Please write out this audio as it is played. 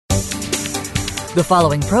The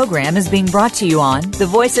following program is being brought to you on the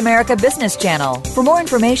Voice America Business Channel. For more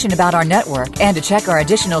information about our network and to check our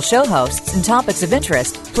additional show hosts and topics of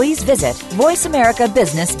interest, please visit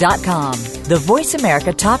voiceamericabusiness.com. The Voice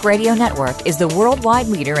America Talk Radio Network is the worldwide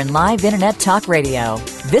leader in live Internet talk radio.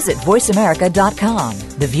 Visit voiceamerica.com.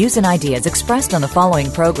 The views and ideas expressed on the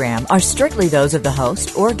following program are strictly those of the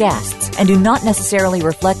host or guests and do not necessarily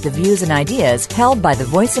reflect the views and ideas held by the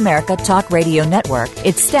Voice America Talk Radio Network,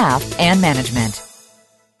 its staff, and management.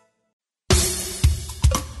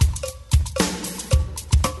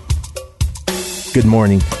 Good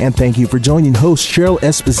morning, and thank you for joining host Cheryl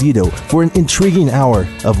Esposito for an intriguing hour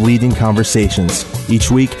of leading conversations.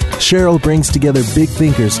 Each week, Cheryl brings together big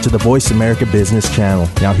thinkers to the Voice America Business Channel.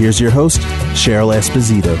 Now here's your host, Cheryl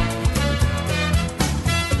Esposito.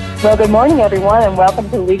 Well, good morning, everyone, and welcome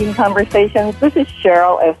to Leading Conversations. This is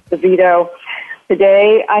Cheryl Esposito.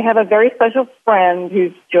 Today, I have a very special friend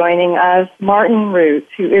who's joining us, Martin Rutte,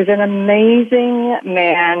 who is an amazing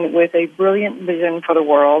man with a brilliant vision for the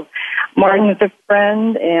world. Martin is a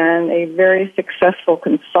friend and a very successful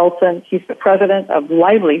consultant. He's the president of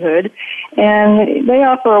Livelihood, and they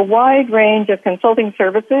offer a wide range of consulting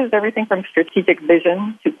services, everything from strategic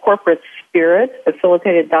vision to corporate spirit,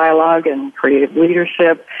 facilitated dialogue, and creative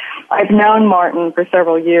leadership. I've known Martin for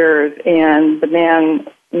several years, and the man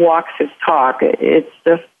walks his talk. It's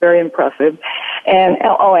just very impressive. And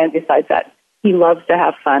besides that, he loves to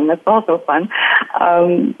have fun. That's also fun.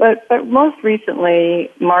 But most recently,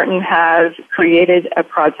 Martin has created a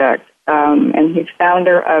project, and he's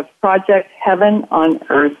founder of Project Heaven on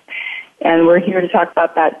Earth. And we're here to talk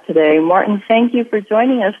about that today. Martin, thank you for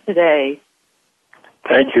joining us today.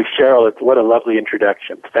 Thank you, Cheryl. What a lovely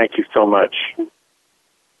introduction. Thank you so much.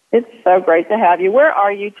 It's so great to have you. Where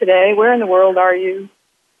are you today? Where in the world are you?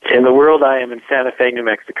 In the world, I am in Santa Fe, New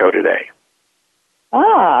Mexico today.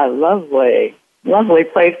 Ah, lovely. Lovely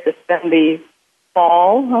place to spend the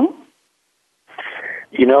fall, huh?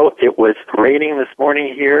 You know, it was raining this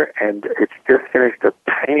morning here, and it's just finished a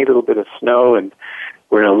tiny little bit of snow, and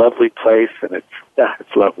we're in a lovely place, and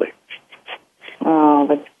it's lovely. Oh,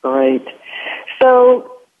 that's great.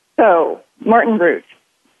 So Martin Rutte,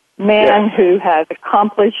 man who has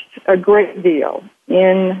accomplished a great deal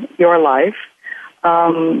in your life,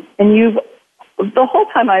 and the whole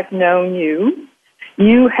time I've known you,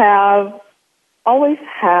 you have always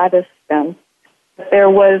had a sense that there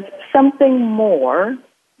was something more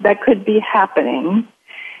that could be happening,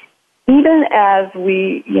 even as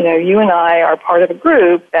we, you and I are part of a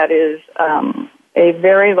group that is a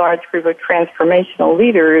very large group of transformational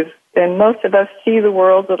leaders, and most of us see the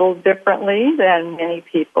world a little differently than many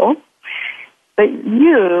people. But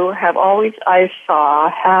you have always, I saw,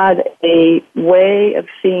 had a way of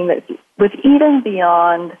seeing that was even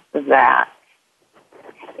beyond that.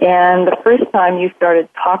 And the first time you started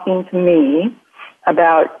talking to me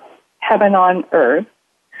about heaven on earth,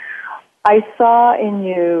 I saw in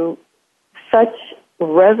you such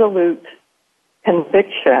resolute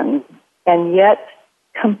conviction and yet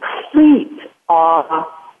complete awe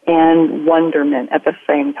and wonderment at the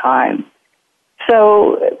same time.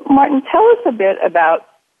 So, Martin, tell us a bit about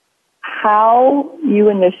how you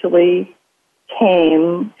initially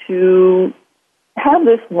came to have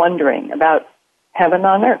this wondering about heaven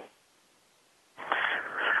on earth.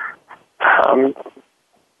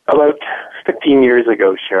 About 15 years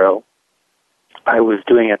ago, Cheryl, I was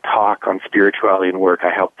doing a talk on spirituality and work. I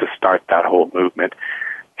helped to start that whole movement.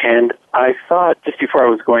 And I thought, just before I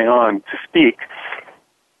was going on to speak,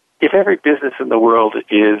 if every business in the world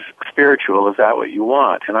is spiritual, is that what you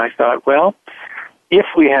want? And I thought, well, if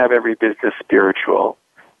we have every business spiritual,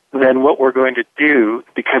 then what we're going to do,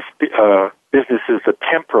 because business is the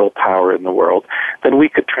temporal power in the world, then we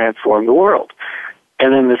could transform the world.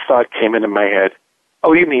 And then this thought came into my head,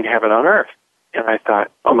 oh, you mean heaven on earth? And I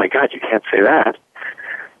thought, oh my God, you can't say that.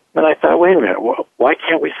 And I thought, wait a minute, why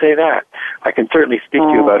can't we say that? I can certainly speak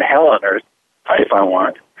to you about hell on earth if I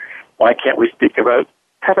want. Why can't we speak about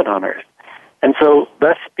heaven on earth? And so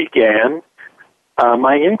thus began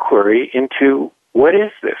my inquiry into what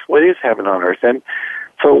is this? What is heaven on earth? And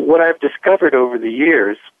so what I've discovered over the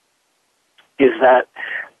years is that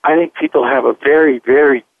I think people have a very,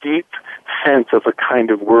 very deep sense of the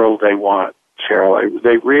kind of world they want, Cheryl.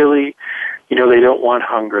 They really, they don't want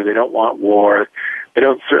hunger. They don't want war. They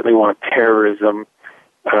don't certainly want terrorism,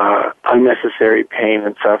 unnecessary pain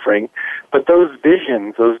and suffering. But those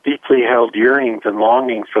visions, those deeply held yearnings and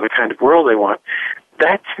longings for the kind of world they want,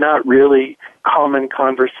 that's not really common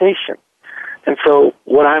conversation. And so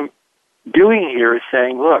what I'm doing here is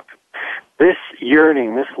saying, look, this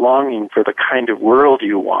yearning, this longing for the kind of world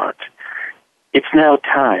you want, it's now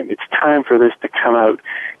time. It's time for this to come out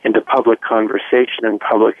into public conversation and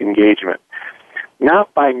public engagement.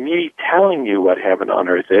 Not by me telling you what heaven on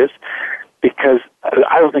earth is, because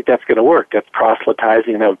I don't think that's going to work. That's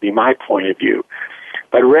proselytizing, and that would be my point of view.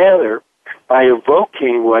 But rather, by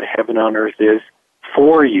evoking what heaven on earth is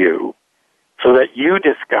for you, so that you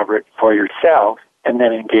discover it for yourself and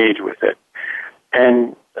then engage with it.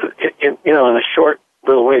 And, in a short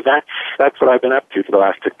little way, that's what I've been up to for the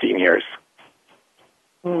last 15 years.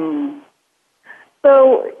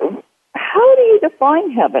 So, how do you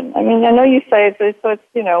define heaven? I mean, I know you say it's what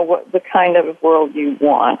the kind of world you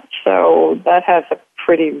want. So that has a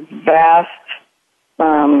pretty vast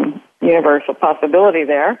universal possibility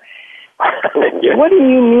there. Yeah. What do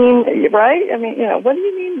you mean, right? I mean, what do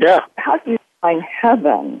you mean? Yeah. How do you define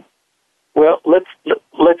heaven? Well, let's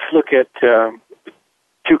look at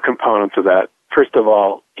two components of that. First of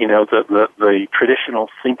all, the traditional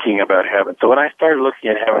thinking about heaven. So when I started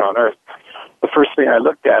looking at heaven on earth, the first thing I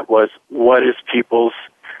looked at was what is people's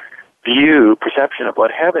perception of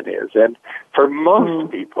what heaven is. And for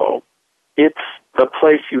most people, it's the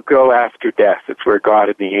place you go after death. It's where God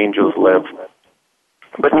and the angels live.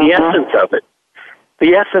 But the essence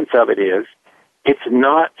of it is, it's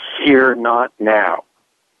not here, not now.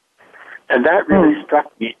 And that really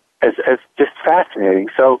struck me as just fascinating.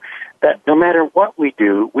 So that no matter what we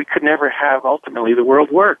do, we could never have ultimately the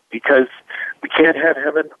world work, because we can't have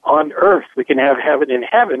heaven on earth. We can have heaven in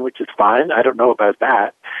heaven, which is fine. I don't know about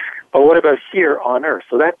that. But what about here on earth?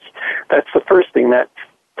 So that's the first thing, that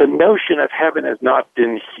the notion of heaven as not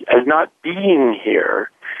being here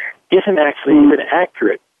isn't actually even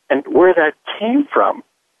accurate. And where that came from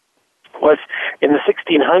was in the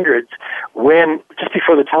 1600s, when, just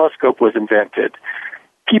before the telescope was invented,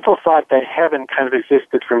 people thought that heaven kind of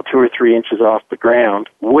existed from 2 or 3 inches off the ground,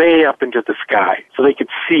 way up into the sky, so they could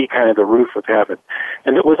see kind of the roof of heaven.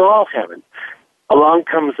 And it was all heaven. Along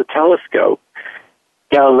comes the telescope.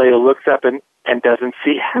 Galileo looks up and doesn't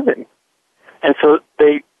see heaven. And so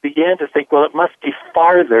they began to think, well, it must be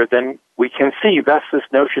farther than we can see, thus this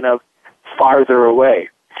notion of farther away.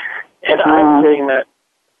 And I'm saying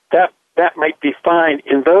that might be fine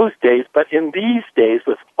in those days, but in these days,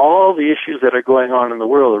 with all the issues that are going on in the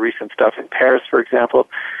world, the recent stuff in Paris, for example,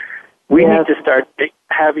 we need to start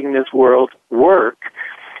having this world work,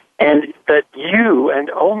 and that you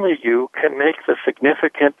and only you can make the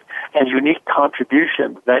significant and unique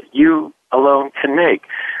contribution that you alone can make.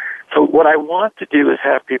 So what I want to do is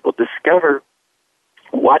have people discover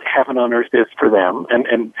what heaven on earth is for them,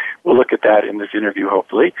 and we'll look at that in this interview,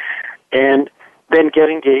 hopefully, and then get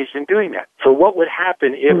engaged in doing that. So what would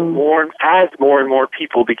happen if more and more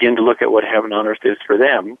people begin to look at what heaven on earth is for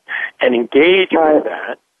them and engage with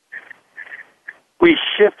that, we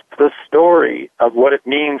shift the story of what it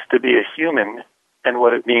means to be a human and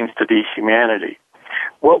what it means to be humanity.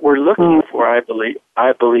 What we're looking for, I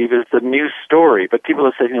believe, is the new story. But people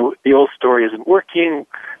have said, the old story isn't working.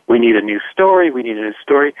 We need a new story.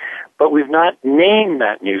 But we've not named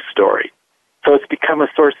that new story. So it's become a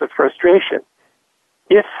source of frustration.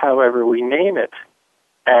 If, however, we name it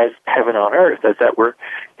as heaven on earth, as that we're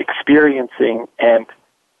experiencing and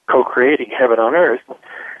co-creating heaven on earth,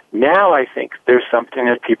 now I think there's something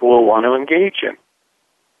that people will want to engage in.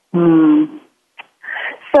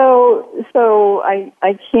 So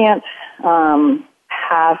I can't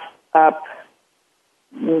pass up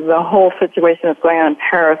the whole situation that's going on in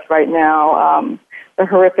Paris right now, the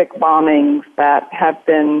horrific bombings that have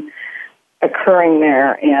been occurring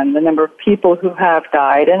there and the number of people who have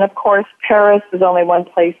died. And, of course, Paris is only one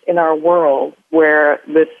place in our world where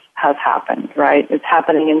this has happened, right? It's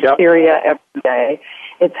happening in Syria every day.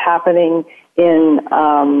 It's happening in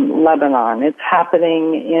Lebanon. It's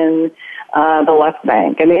happening in the West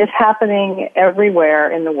Bank. I mean, it's happening everywhere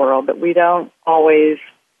in the world, but we don't always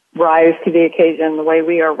rise to the occasion the way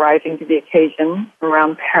we are rising to the occasion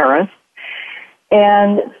around Paris.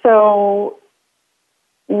 And so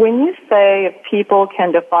when you say if people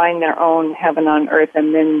can define their own heaven on earth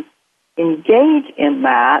and then engage in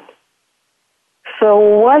that, so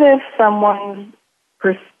what if someone's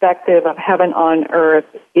perspective of heaven on earth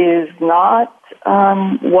is not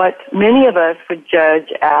what many of us would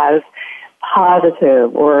judge as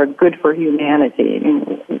positive or good for humanity? I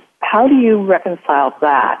mean, how do you reconcile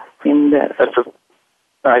that in this?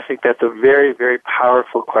 I think that's a very, very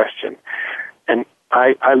powerful question. And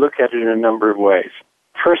I look at it in a number of ways.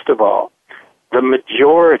 First of all, the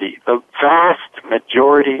vast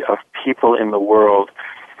majority of people in the world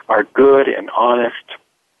are good and honest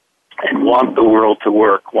and want the world to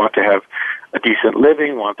work, want to have a decent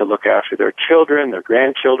living, want to look after their children, their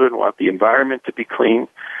grandchildren, want the environment to be clean.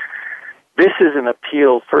 this is an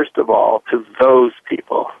appeal, first of all, to those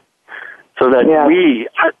people, so that we,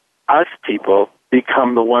 us people,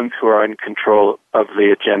 become the ones who are in control of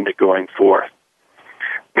the agenda going forth.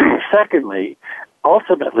 Secondly,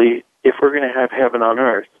 ultimately, if we're going to have heaven on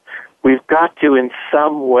earth, we've got to in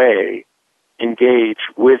some way engage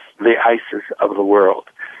with the ISIS of the world.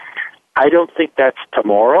 I don't think that's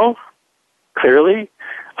tomorrow, clearly.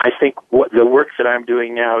 I think what the work that I'm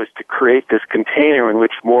doing now is to create this container in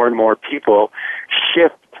which more and more people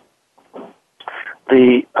shift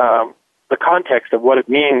the context of what it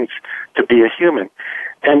means to be a human.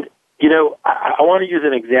 And, you know, I want to use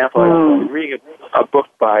an example. I'm reading a book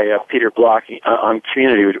by Peter Block on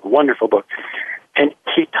community, which is a wonderful book. And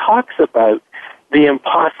he talks about the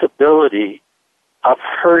impossibility of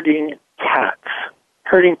herding cats,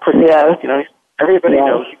 herding pussy cats. You know, everybody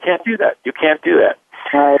knows you can't do that. You can't do that.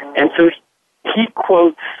 And so he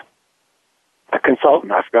quotes a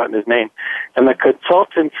consultant, I've forgotten his name, and the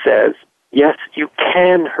consultant says, yes, you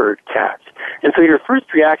can herd cats. And so your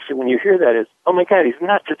first reaction when you hear that is, oh my God, he's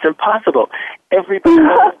nuts, it's impossible. Everybody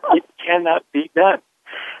knows it cannot be done.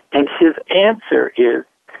 And his answer is,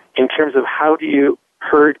 in terms of how do you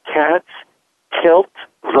herd cats, tilt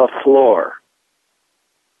the floor.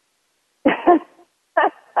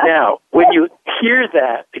 Now, when you hear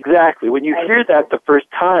that, exactly, when you hear that the first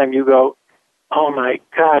time, you go, oh my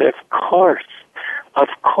God, of course.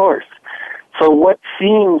 So what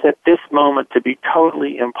seems at this moment to be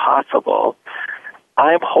totally impossible,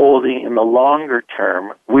 I'm holding in the longer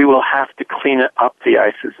term, we will have to clean up the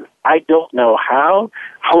ISIS. I don't know how.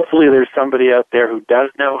 Hopefully there's somebody out there who does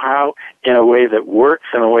know how, in a way that works,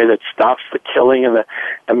 in a way that stops the killing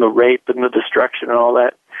and the rape and the destruction and all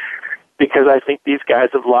that. Because I think these guys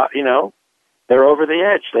have lost, you know, they're over the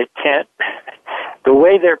edge. They can't, the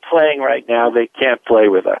way they're playing right now, they can't play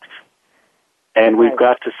with us. And we've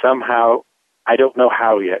got to somehow, I don't know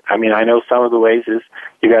how yet. I mean, I know some of the ways is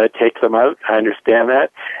you got to take them out. I understand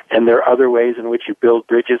that. And there are other ways in which you build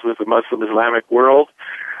bridges with the Muslim Islamic world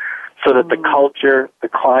so that the culture, the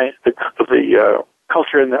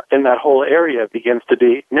culture in that whole area begins to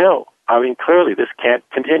be, no, I mean, clearly this can't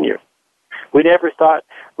continue. We never thought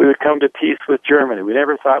we would come to peace with Germany. We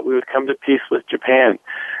never thought we would come to peace with Japan.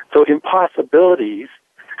 So impossibilities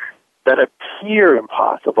that appear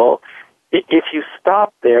impossible, if you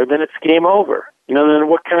stop there, then it's game over. You know, then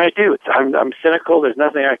what can I do? I'm cynical. There's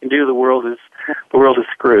nothing I can do. The world is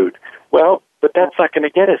screwed. Well, but that's not going to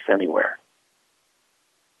get us anywhere.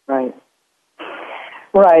 Right.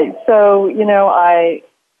 So, you know, I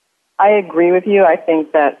agree with you. I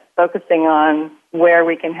think that focusing on where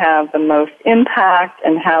we can have the most impact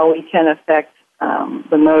and how we can affect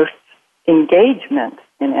the most engagement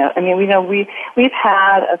in it. I mean, we've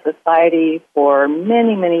had a society for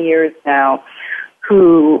many, many years now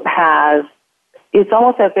who has, it's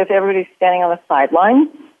almost as if everybody's standing on the sidelines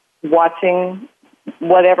watching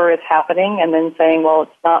whatever is happening and then saying, well,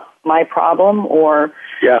 it's not my problem, or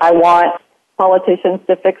I want politicians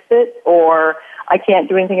to fix it, or I can't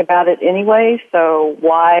do anything about it anyway, so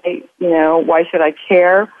why should I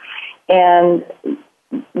care? And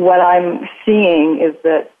what I'm seeing is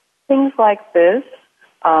that things like this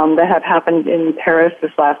that have happened in Paris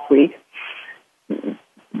this last week,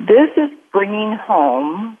 this is bringing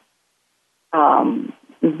home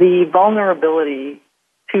the vulnerability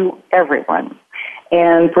to everyone.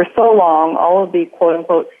 And for so long, all of the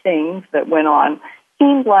quote-unquote things that went on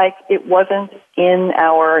seemed like it wasn't in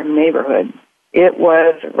our neighborhood. It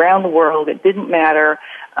was around the world. It didn't matter.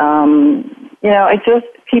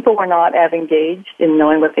 People were not as engaged in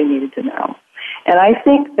knowing what they needed to know. And I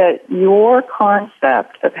think that your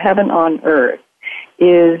concept of heaven on earth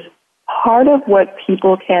is part of what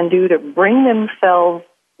people can do to bring themselves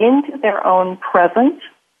into their own present,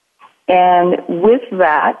 and with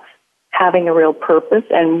that, having a real purpose,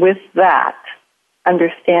 and with that,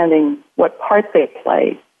 understanding what part they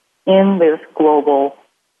play in this global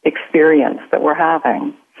experience that we're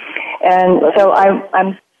having. And so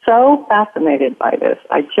I'm so fascinated by this.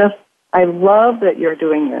 I love that you're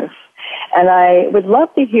doing this. And I would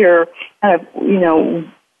love to hear kind of,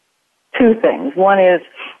 two things. One is,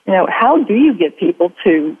 how do you get people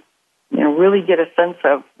to, really get a sense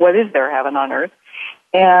of what is their heaven on earth?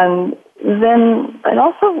 And then I'd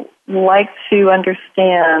also like to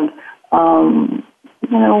understand,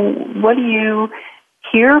 what do you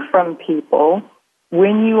hear from people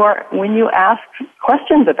when you ask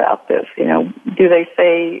questions about this? Do they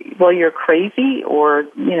say, well, you're crazy, or,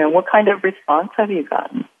 what kind of response have you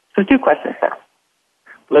gotten? So 2 questions there.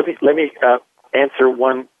 Let me answer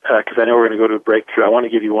one, because I know we're going to go to a breakthrough. I want to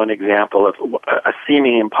give you one example of a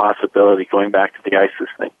seeming impossibility going back to the ISIS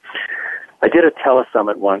thing. I did a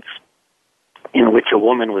telesummit once in which a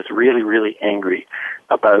woman was really, really angry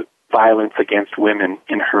about violence against women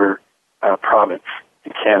in her province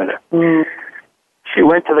in Canada. Mm. She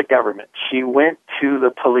went to the government. She went to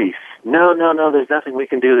the police. No, there's nothing we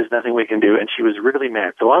can do. And she was really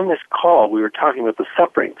mad. So on this call, we were talking about the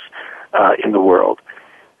sufferings in the world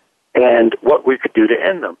and what we could do to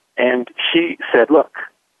end them. And she said, look,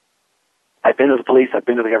 I've been to the police, I've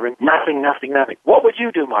been to the government, nothing. What would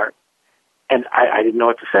you do, Mark? And I didn't know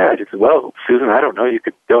what to say. I just said, well, Susan, I don't know. You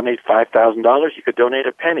could donate $5,000. You could donate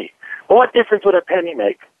a penny. Well, what difference would a penny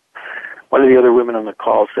make? One of the other women on the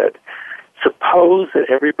call said, suppose that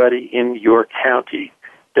everybody in your county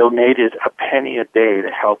donated a penny a day to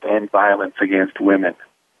help end violence against women.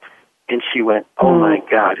 And she went, oh, my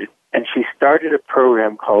God. And she started a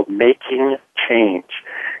program called Making Change,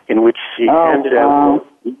 in which she handed out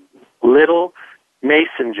little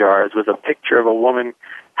mason jars with a picture of a woman,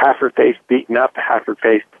 half her face beaten up, half her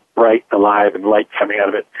face bright, alive, and light coming out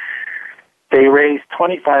of it. They raised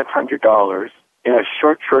 $2,500 in a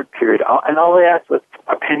short period, and all they asked was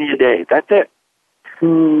a penny a day. That's it.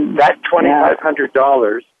 That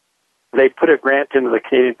 $2,500, they put a grant into the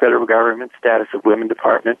Canadian federal government Status of Women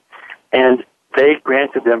Department, and they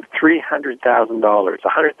granted them $300,000,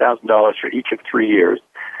 $100,000 for each of 3 years.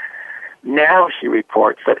 Now she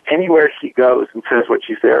reports that anywhere she goes and says what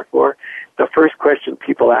she's there for, the first question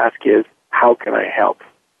people ask is, how can I help?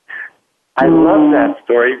 I love that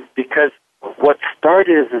story because what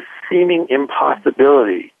started as a seeming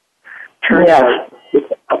impossibility turns out with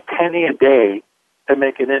a penny a day to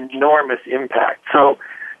make an enormous impact. So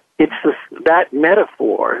it's that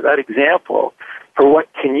metaphor, that example for what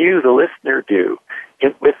can you, the listener, do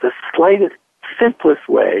with the slightest, simplest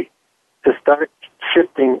way to start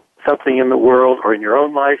shifting something in the world or in your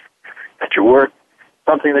own life, at your work,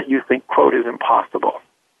 something that you think, quote, is impossible.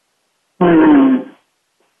 Well,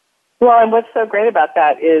 and what's so great about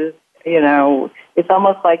that is, it's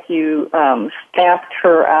almost like you stamped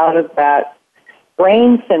her out of that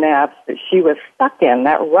brain synapse that she was stuck in,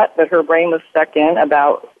 that rut that her brain was stuck in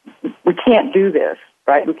about, we can't do this,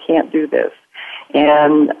 right? We can't do this.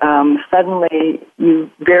 And suddenly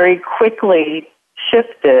you very quickly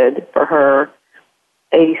shifted for her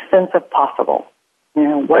a sense of possible.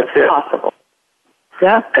 What's possible.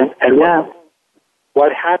 Yeah. And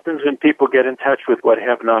what happens when people get in touch with what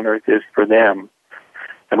heaven on earth is for them,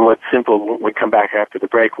 and what simple, when we come back after the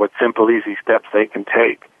break, what simple, easy steps they can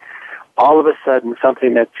take. All of a sudden,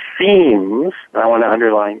 something that seems, I want to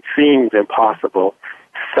underline, seems impossible,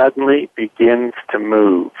 suddenly begins to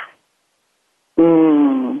move.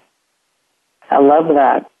 I love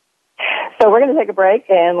that. So we're going to take a break,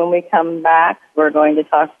 and when we come back, we're going to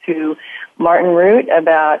talk to Martin Rutte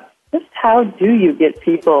about just how do you get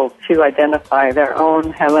people to identify their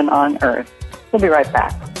own heaven on earth. We'll be right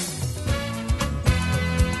back.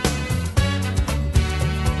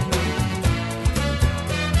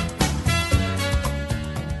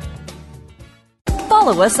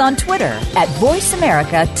 Follow us on Twitter at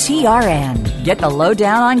VoiceAmericaTRN. Get the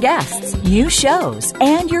lowdown on guests, new shows,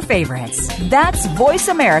 and your favorites. That's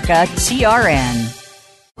VoiceAmericaTRN.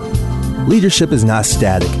 Leadership is not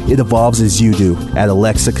static. It evolves as you do. At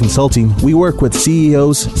Alexa Consulting, we work with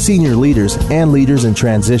CEOs, senior leaders, and leaders in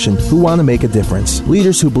transition who want to make a difference.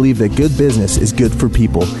 Leaders who believe that good business is good for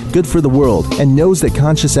people, good for the world, and knows that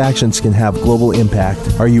conscious actions can have global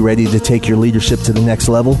impact. Are you ready to take your leadership to the next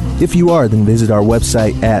level? If you are, then visit our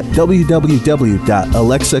website at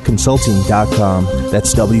www.alexaconsulting.com.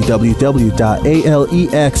 That's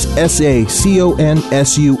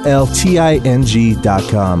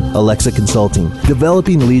www.alexaconsulting.com. Alexa Consulting,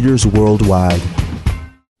 developing leaders worldwide.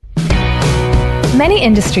 Many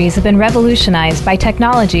industries have been revolutionized by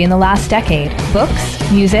technology in the last decade. Books,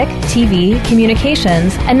 music, TV,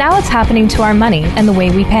 communications, and now it's happening to our money and the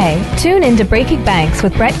way we pay. Tune in to Breaking Banks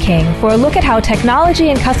with Brett King for a look at how technology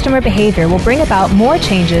and customer behavior will bring about more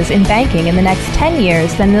changes in banking in the next 10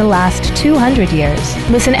 years than in the last 200 years.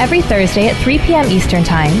 Listen every Thursday at 3 p.m. Eastern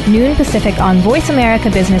Time, noon Pacific on Voice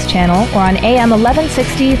America Business Channel or on AM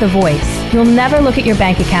 1160 The Voice. You'll never look at your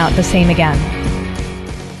bank account the same again.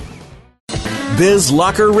 Biz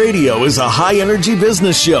Locker Radio is a high-energy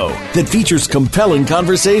business show that features compelling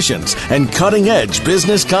conversations and cutting-edge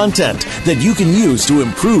business content that you can use to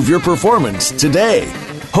improve your performance today.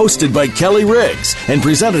 Hosted by Kelly Riggs and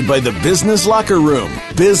presented by the Business Locker Room,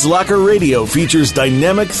 Biz Locker Radio features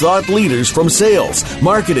dynamic thought leaders from sales,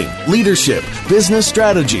 marketing, leadership, business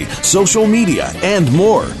strategy, social media, and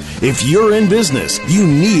more. If you're in business, you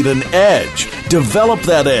need an edge. Develop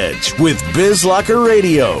that edge with Biz Locker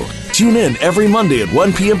Radio. Tune in every Monday at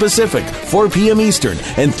 1 p.m. Pacific, 4 p.m. Eastern,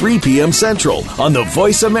 and 3 p.m. Central on the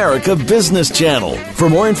Voice America Business Channel. For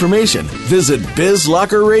more information, visit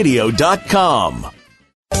bizlockerradio.com.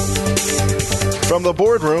 From the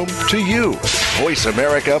boardroom to you, Voice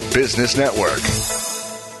America Business Network.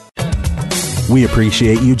 We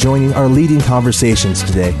appreciate you joining our leading conversations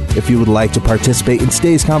today. If you would like to participate in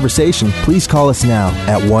today's conversation, please call us now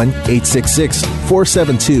at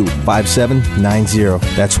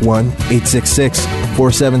 1-866-472-5790. That's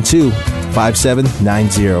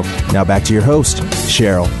 1-866-472-5790. Now back to your host,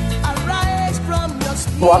 Cheryl.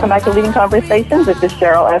 Welcome back to Leading Conversations. This is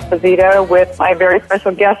Cheryl Esposito with my very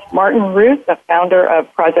special guest, Martin Rutte, the founder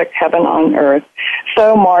of Project Heaven on Earth.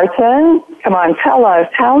 So, Martin, come on, tell us,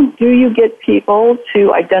 how do you get people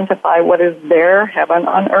to identify what is their heaven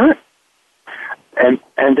on earth? And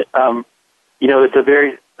it's a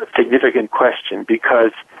very significant question,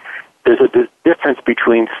 because there's a difference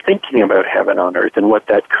between thinking about heaven on earth and what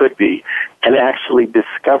that could be and actually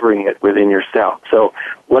discovering it within yourself. So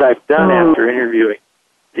what I've done after interviewing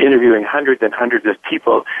hundreds and hundreds of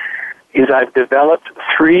people is I've developed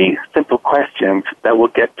 3 simple questions that will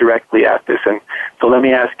get directly at this. And so let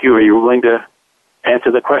me ask you, are you willing to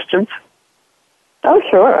answer the questions? Oh,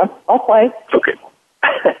 sure. I'll play. Okay.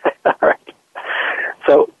 All right.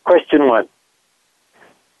 So question 1.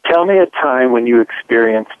 Tell me a time when you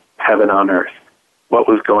experienced heaven on earth. What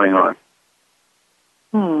was going on?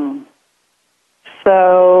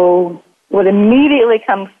 So what immediately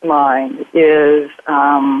comes to mind is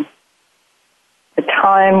a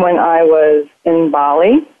time when I was in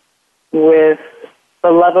Bali with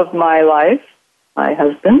the love of my life, my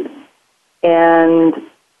husband, and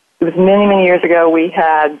it was many, many years ago. We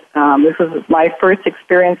had, this was my first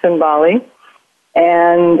experience in Bali,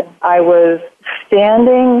 and I was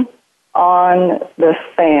standing on the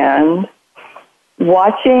sand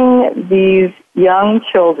watching these young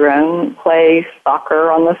children play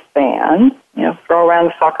soccer on the sand, throw around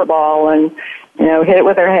the soccer ball and, hit it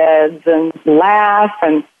with their heads and laugh.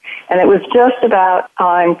 And it was just about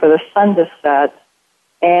time for the sun to set.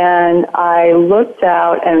 And I looked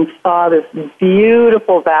out and saw this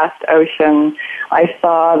beautiful, vast ocean. I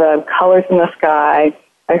saw the colors in the sky.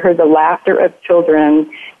 I heard the laughter of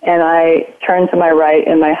children. And I turned to my right,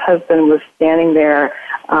 and my husband was standing there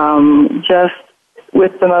just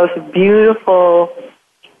with the most beautiful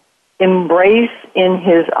embrace in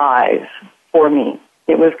his eyes for me.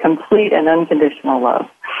 It was complete and unconditional love.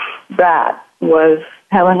 That was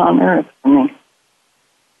heaven on earth for me.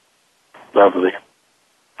 Lovely.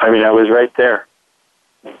 I mean, I was right there.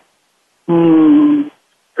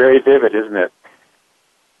 Very vivid, isn't it?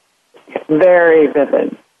 Very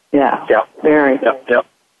vivid. Yeah. Yeah. Very.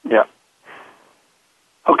 Yeah.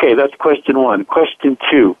 Okay, that's question 1. Question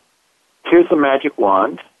 2. Here's a magic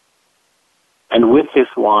wand, and with this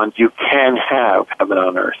wand, you can have heaven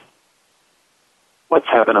on earth. What's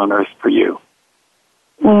heaven on earth for you?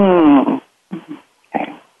 Okay.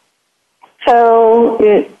 So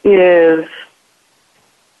it is.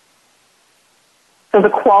 So the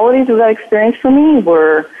qualities of that experience for me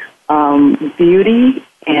were beauty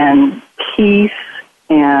and peace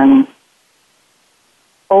and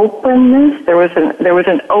openness. There was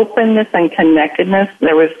an openness and connectedness.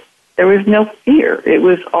 There was no fear. It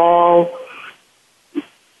was all,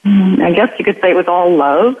 I guess you could say it was all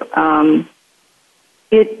love.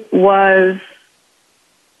 It was,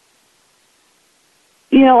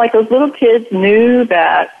 like those little kids knew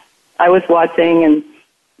that I was watching, and,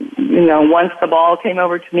 once the ball came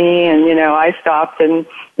over to me and, I stopped and,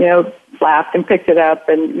 laughed and picked it up,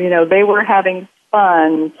 and, they were having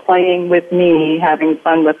fun playing with me, having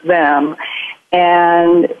fun with them.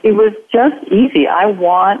 And it was just easy. I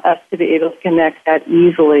want us to be able to connect that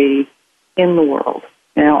easily in the world.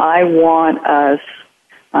 I want us,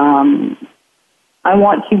 I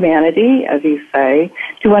want humanity, as you say,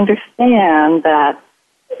 to understand that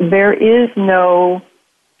there is no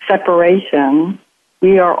separation.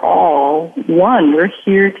 We are all one. We're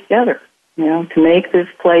here together, to make this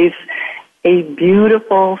place a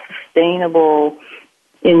beautiful, sustainable,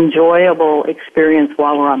 enjoyable experience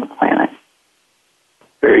while we're on the planet.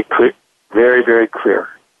 Very clear, very, very clear.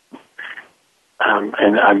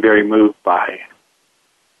 And I'm very moved by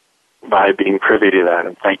being privy to that,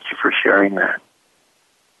 and thank you for sharing that.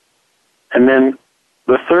 And then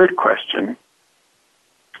the third question,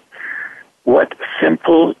 what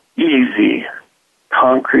simple, easy,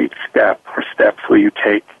 concrete step or steps will you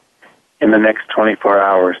take in the next 24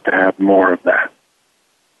 hours to have more of that?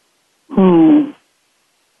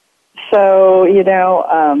 So,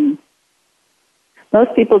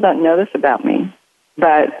 most people don't know this about me,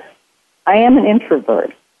 but I am an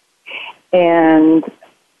introvert. And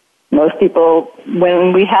most people,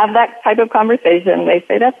 when we have that type of conversation, they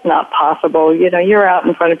say, that's not possible. You know, you're out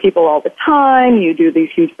in front of people all the time. You do these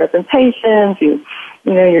huge presentations. You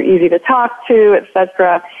know, you're easy to talk to,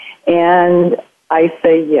 etc. And I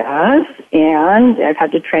say yes, and I've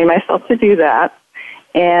had to train myself to do that.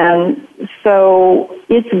 And so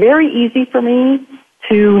it's very easy for me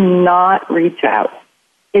to not reach out.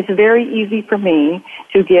 It's very easy for me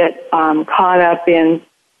to get caught up in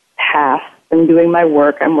tasks and doing my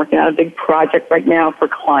work. I'm working on a big project right now for a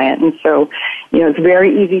client, and so, you know, it's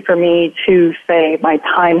very easy for me to say my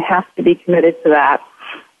time has to be committed to that.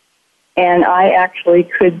 And I actually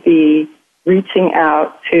could be reaching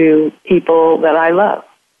out to people that I love,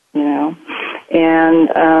 you know. And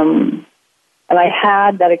I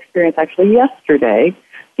had that experience actually yesterday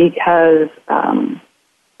because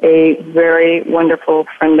a very wonderful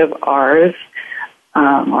friend of ours,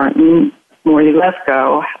 Martin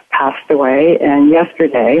Rutte, passed away, and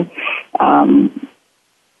yesterday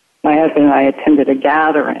my husband and I attended a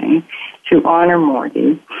gathering to honor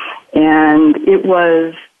Morty, and it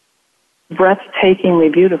was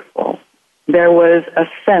breathtakingly beautiful. There was a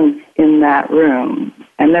sense in that room,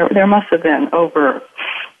 and there must have been over,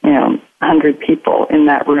 100 people in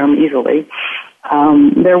that room easily.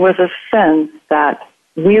 There was a sense that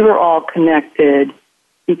we were all connected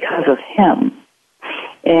because of him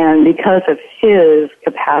and because of his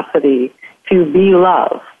capacity to be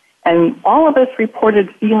love. And all of us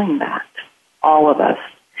reported feeling that, all of us.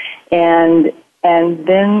 And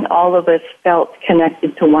then all of us felt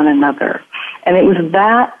connected to one another. And it was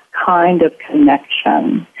that kind of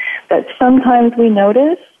connection that sometimes we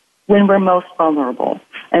notice when we're most vulnerable.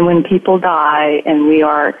 And when people die and we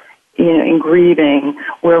are, in grieving,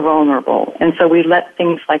 we're vulnerable. And so we let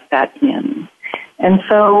things like that in. And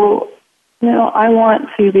so, I want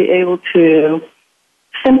to be able to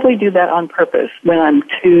simply do that on purpose when I'm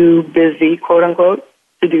too busy, quote unquote,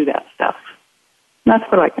 to do that stuff. And that's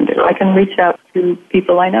what I can do. I can reach out to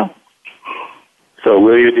people I know. So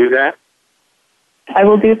will you do that? I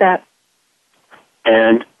will do that.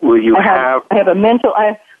 And will you I have a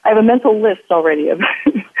mental list already of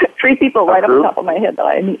 3 people right off the top of my head that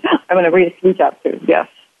I'm going to reach out to. Yes.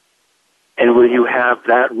 And will you have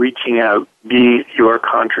that reaching out be your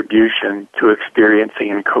contribution to experiencing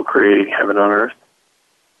and co-creating heaven on earth?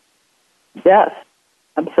 Yes,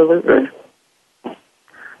 absolutely. Good.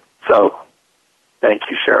 So, thank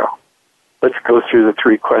you, Cheryl. Let's go through the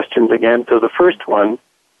 3 questions again. So the first one,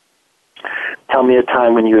 tell me a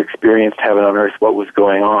time when you experienced heaven on earth, what was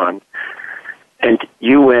going on. And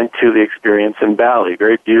you went to the experience in Bali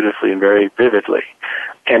very beautifully and very vividly.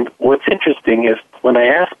 And what's interesting is when I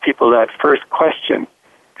ask people that first question,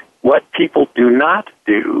 what people do not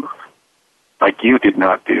do, like you did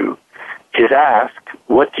not do, is ask,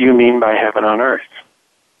 what do you mean by heaven on earth?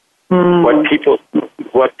 What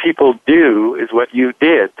people do is what you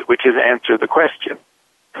did, which is answer the question.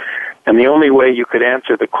 And the only way you could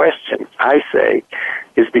answer the question, I say,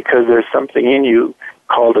 is because there's something in you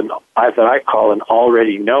that I call an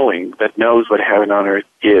already knowing that knows what heaven on earth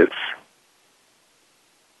is.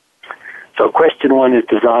 So question 1 is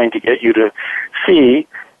designed to get you to see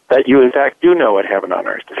that you in fact do know what heaven on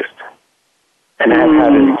earth is and have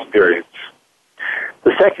had an experience.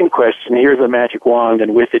 The second question, here's a magic wand,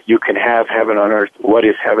 and with it you can have heaven on earth. What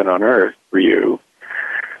is heaven on earth for you?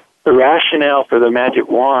 The rationale for the magic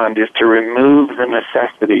wand is to remove the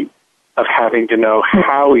necessity of having to know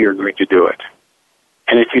how you're going to do it.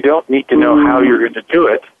 And if you don't need to know how you're going to do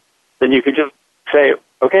it, then you can just say,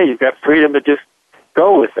 okay, you've got freedom to just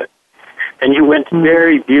go with it. And you went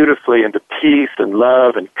very beautifully into peace and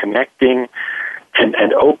love and connecting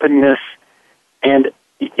and openness. And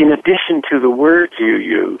in addition to the words you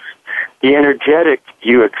used, the energetic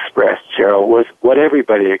you expressed, Cheryl, was what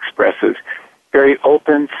everybody expresses. Very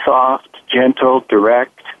open, soft, gentle,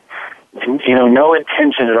 direct. And, no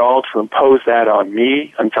intention at all to impose that on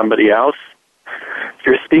me, on somebody else.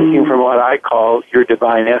 You're speaking from what I call your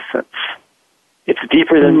divine essence. It's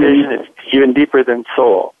deeper than vision. It's even deeper than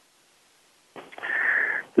soul.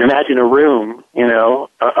 And imagine a room,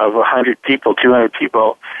 of 100 people, 200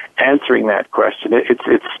 people answering that question. It's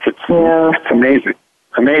amazing,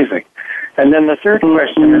 amazing. And then the third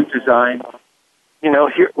question is designed,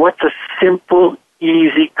 here, what's a simple,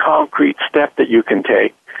 easy, concrete step that you can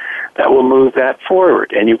take that will move that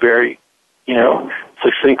forward? And you very,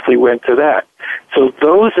 succinctly went to that. So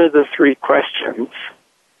those are the 3 questions.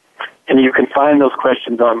 And you can find those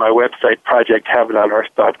questions on my website,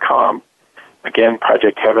 projectheavenonearth.com. Again,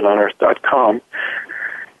 projectheavenonearth.com.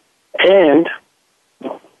 And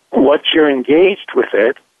once you're engaged with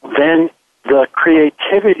it, then the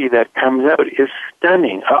creativity that comes out is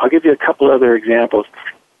stunning. I'll give you a couple other examples.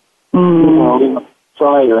 In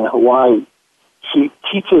Australia and Hawaii, she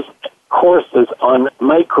teaches courses on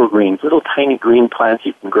microgreens, little tiny green plants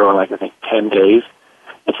you can grow in, like, I think, 10 days.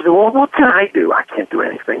 And she said, well, what can I do? I can't do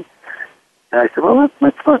anything. And I said, well,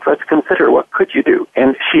 let's consider, what could you do?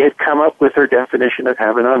 And she had come up with her definition of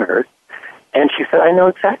heaven on earth, and she said, I know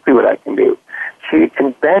exactly what I can do. She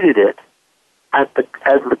embedded it as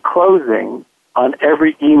the closing on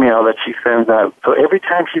every email that she sends out. So every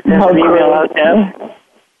time she sends an email out,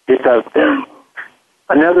 it's out there.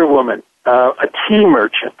 Another woman, a tea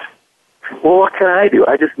merchant. Well, what can I do?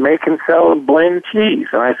 I just make and sell and blend teas.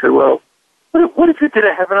 And I said, well, what if you did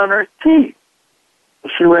a heaven on earth tea?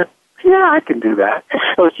 And she went, yeah, I can do that.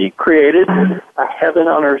 So she created a heaven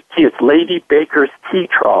on earth tea. It's Lady Baker's Tea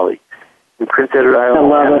Trolley in Prince Edward Island.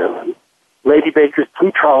 I love it.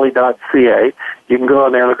 LadyBakersTeaTrolley.ca. You can go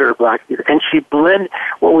on there and look at her black teas. And she blended.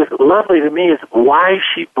 What was lovely to me is why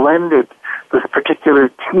she blended this particular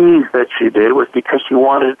teas that she did was because she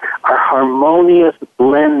wanted a harmonious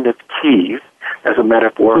blend of teas, as a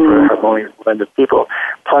metaphor for a harmonious blend of people,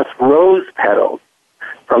 plus rose petals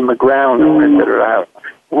from the ground of Prince Edward Island.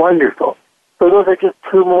 Wonderful. So those are just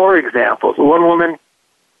two more examples. One woman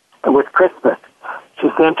with Christmas, she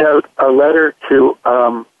sent out a letter to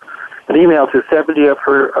an email to 70 of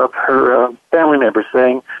her family members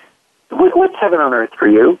saying, what's heaven on earth for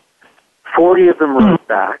you? 40 of them wrote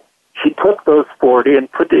back. She took those 40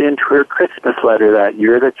 and put it into her Christmas letter that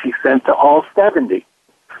year that she sent to all 70.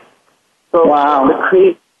 So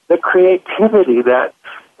the creativity that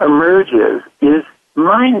emerges is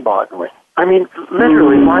mind-boggling. I mean,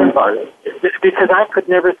 literally mind-boggling. Because I could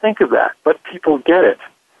never think of that, but people get it.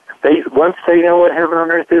 Once they know what heaven on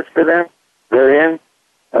earth is for them, they're in,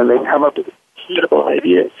 and they come up with beautiful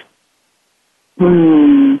ideas.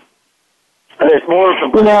 And there's more of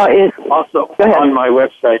them. Also on my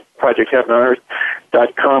website,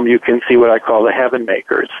 projectheavenonearth.com, you can see what I call the heaven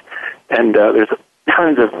makers. And there's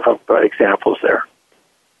tons of examples there.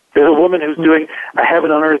 There's a woman who's doing a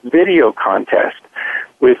heaven on earth video contest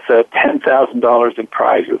with $10,000 in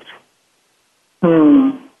prizes.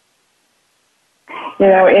 In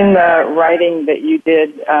the writing that you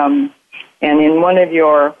did, and in one of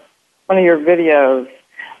your videos,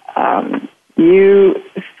 you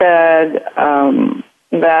said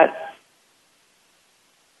that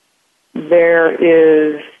there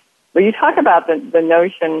is. Well, you talk about the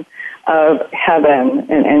notion of heaven,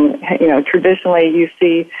 and traditionally you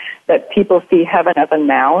see that people see heaven as a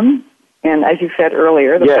noun, and as you said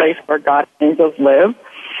earlier, the place where God and angels live.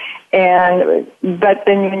 But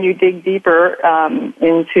then when you dig deeper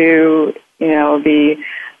into the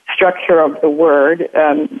structure of the word,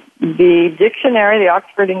 the dictionary, the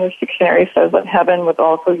Oxford English Dictionary, says that heaven was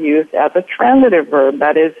also used as a transitive verb,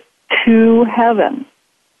 that is, to heaven.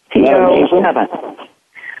 To heaven.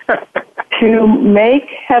 To make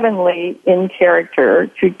heavenly in character,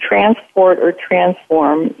 to transport or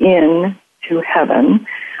transform into heaven.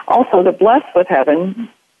 Also, to bless with heaven,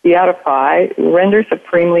 beatify, render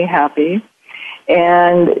supremely happy.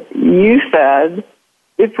 And you said,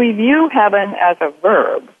 if we view heaven as a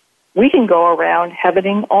verb, we can go around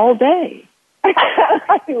heavening all day.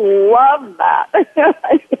 I love that.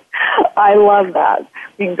 I love that.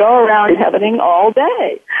 We can go around heavening all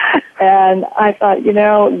day. And I thought,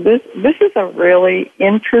 this is a really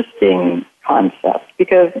interesting concept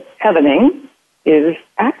because heavening is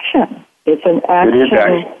action. It's an action, it is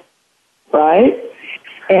action. Right?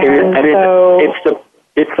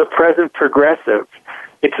 It's the present progressive.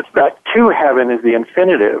 It's that to heaven is the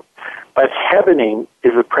infinitive, but heavening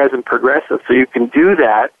is a present progressive. So you can do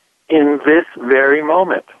that in this very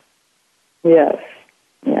moment. Yes.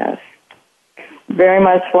 Very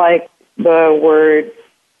much like the word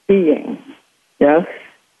being. Yes.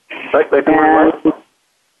 Like the word what?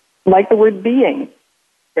 Like the word being.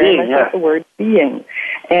 Very much like the word being.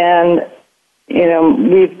 And,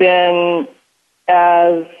 we've been,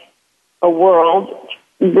 as a world,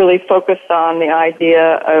 really focused on the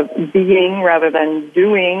idea of being rather than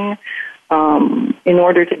doing in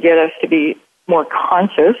order to get us to be more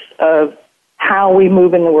conscious of how we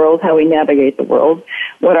move in the world, how we navigate the world,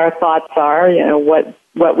 what our thoughts are,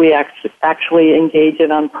 what we actually engage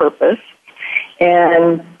in on purpose.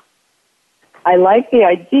 And I like the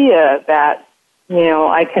idea that,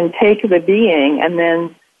 I can take the being and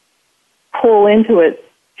then pull into it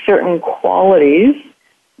certain qualities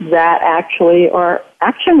that actually are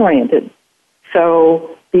action-oriented.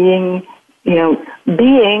 So being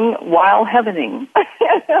while heavening.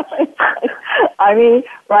 I mean,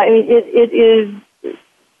 right? It is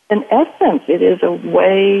in essence, it is a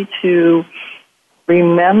way to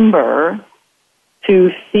remember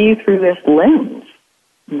to see through this lens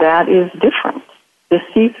that is different, to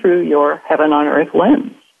see through your heaven on earth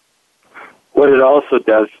lens. What it also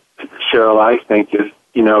does, Cheryl, I think, is,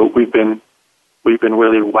 we've been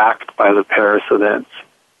really whacked by the Paris events.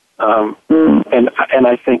 And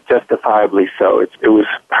I think justifiably so. It was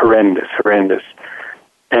horrendous.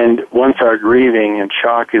 And once our grieving and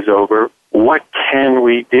shock is over, what can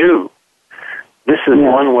we do? This is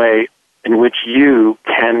one way in which you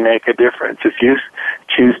can make a difference. If you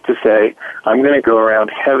choose to say, I'm going to go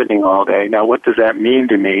around heavening all day, now what does that mean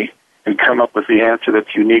to me? And come up with the answer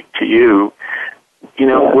that's unique to you.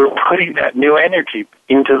 We're putting that new energy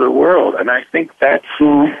into the world, and I think that's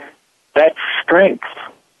strength.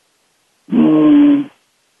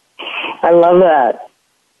 I love that.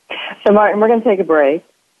 So, Martin, we're going to take a break.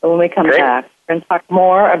 But when we come back, we're going to talk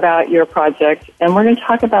more about your project, and we're going to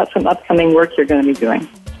talk about some upcoming work you're going to be doing.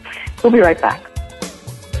 We'll be right back.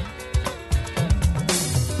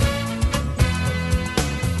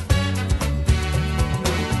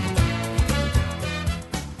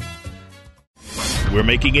 We're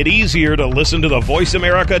making it easier to listen to the Voice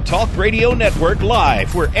America Talk Radio Network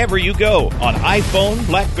live wherever you go on iPhone,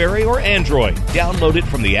 BlackBerry, or Android. Download it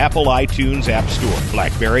from the Apple iTunes App Store,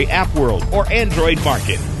 BlackBerry App World, or Android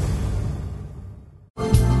Market.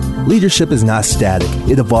 Leadership is not static.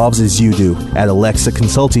 It evolves as you do. At Alexa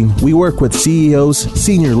Consulting, we work with CEOs,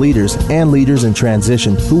 senior leaders, and leaders in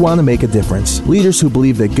transition who want to make a difference. Leaders who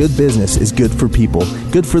believe that good business is good for people,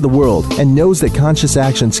 good for the world, and knows that conscious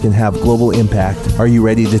actions can have global impact. Are you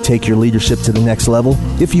ready to take your leadership to the next level?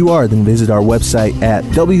 If you are, then visit our website at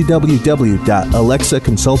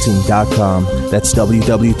www.alexaconsulting.com. That's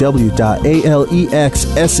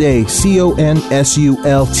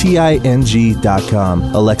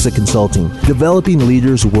www.alexaconsulting.com. Alexa Consulting, developing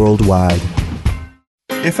leaders worldwide.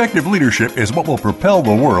 Effective leadership is what will propel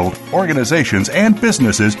the world, organizations, and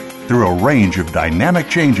businesses through a range of dynamic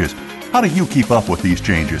changes. How do you keep up with these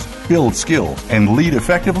changes, build skills, and lead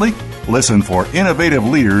effectively? Listen for Innovative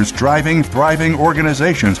Leaders Driving Thriving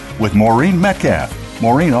Organizations with Maureen Metcalf.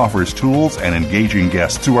 Maureen offers tools and engaging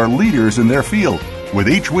guests who are leaders in their field. With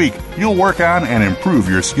each week, you'll work on and improve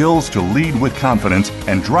your skills to lead with confidence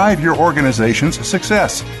and drive your organization's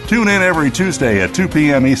success. Tune in every Tuesday at 2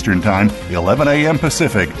 p.m. Eastern Time, 11 a.m.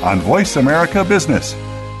 Pacific on Voice America Business.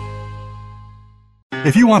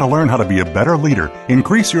 If you want to learn how to be a better leader,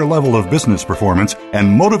 increase your level of business performance,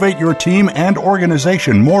 and motivate your team and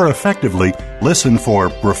organization more effectively, listen for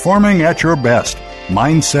Performing at Your Best,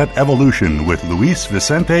 Mindset Evolution with Luis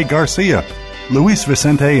Vicente Garcia. Luis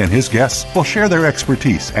Vicente and his guests will share their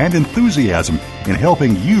expertise and enthusiasm in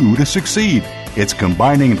helping you to succeed. It's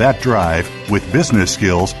combining that drive with business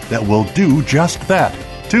skills that will do just that.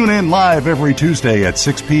 Tune in live every Tuesday at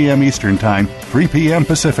 6 p.m. Eastern Time, 3 p.m.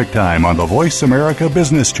 Pacific Time on the Voice America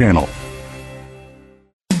Business Channel.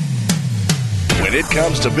 When it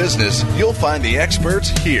comes to business, you'll find the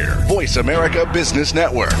experts here. Voice America Business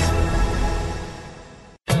Network.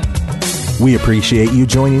 We appreciate you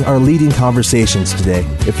joining our leading conversations today.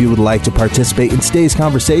 If you would like to participate in today's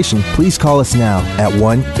conversation, please call us now at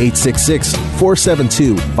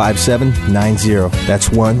 1-866-472-5790. That's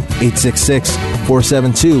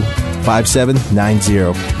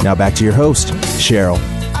 1-866-472-5790. Now back to your host, Cheryl.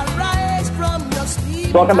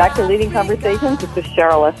 Welcome back to Leading Conversations. This is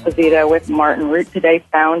Cheryl Esposito with Martin Rutte, today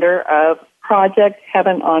founder of Project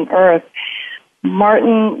Heaven on Earth.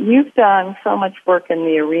 Martin, you've done so much work in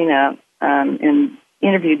the arena and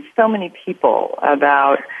interviewed so many people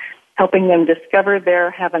about helping them discover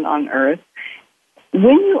their heaven on earth.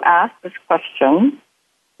 When you ask this question,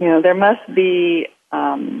 there must be,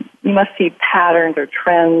 you must see patterns or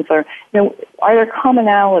trends, or, are there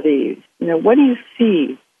commonalities? What do you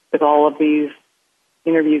see with all of these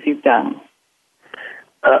interviews you've done?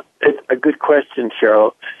 It's a good question,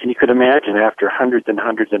 Cheryl. And you could imagine after hundreds and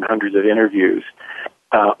hundreds and hundreds of interviews,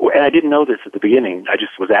 and I didn't know this at the beginning. I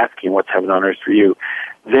just was asking what's heaven on earth for you.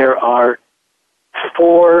 There are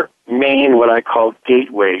 4 main, what I call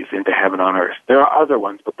gateways into heaven on earth. There are other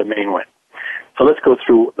ones, but the main one. So let's go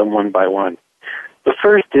through them one by one. The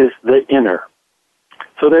first is the inner.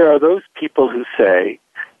 So there are those people who say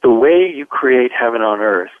the way you create heaven on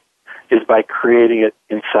earth is by creating it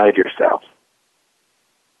inside yourself.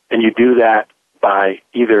 And you do that by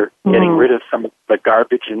either getting rid of some of the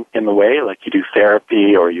garbage in the way, like you do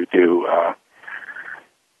therapy or you do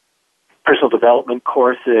personal development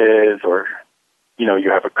courses, or, you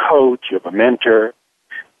have a coach, you have a mentor.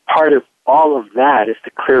 Part of all of that is to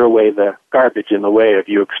clear away the garbage in the way of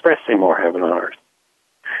you expressing more heaven on earth.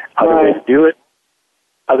 Other way to do it,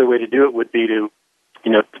 other way to do it would be to,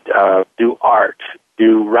 do art,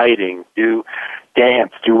 do writing, do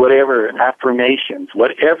dance, do whatever, affirmations,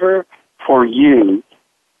 whatever for you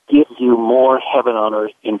gives you more heaven on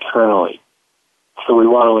earth internally. So we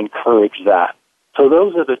want to encourage that. So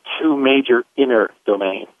those are the two major inner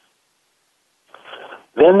domains.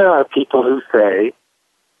 Then there are people who say,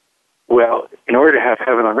 well, in order to have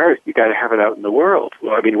heaven on earth, you got to have it out in the world.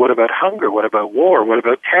 Well, I mean, what about hunger? What about war? What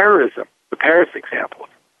about terrorism? The Paris example.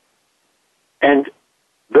 And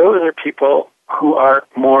those are people who are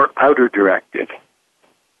more outer directed.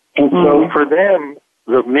 And so for them,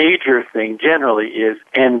 the major thing generally is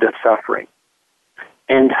end of suffering,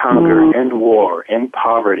 end hunger, end war, end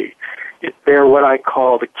poverty. They're what I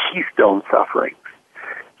call the keystone suffering.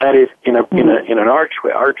 That is, in an arch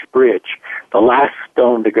bridge, the last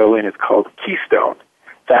stone to go in is called the keystone.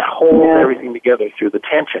 That holds everything together through the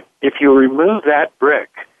tension. If you remove that brick,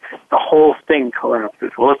 the whole thing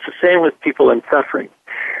collapses. Well, it's the same with people in suffering.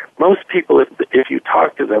 Most people, if you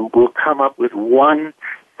talk to them, will come up with one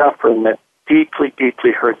suffering that deeply,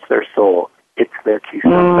 deeply hurts their soul. It's their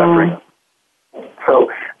keystone suffering.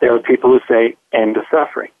 So there are people who say, end of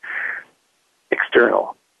suffering,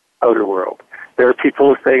 external, outer world. There are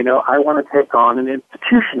people who say, no, I want to take on an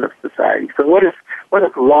institution of society. So what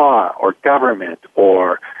if law or government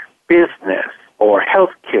or business or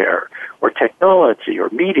healthcare or technology or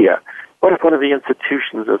media, what if one of the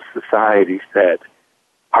institutions of society said,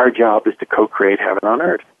 our job is to co-create heaven on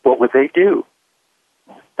earth? What would they do?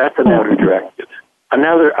 That's an outer directed.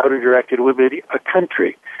 Another outer directed would be a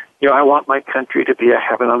country. I want my country to be a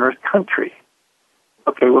heaven on earth country.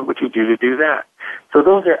 Okay, what would you do to do that? So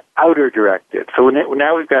those are outer directed. So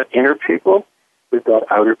now we've got inner people, we've got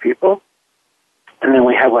outer people, and then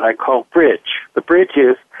we have what I call bridge. The bridge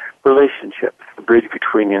is relationships, the bridge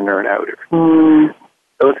between inner and outer.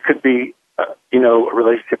 Those could be, a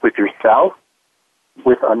relationship with yourself,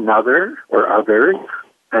 with another or others,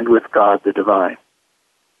 and with God the divine.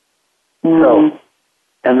 So,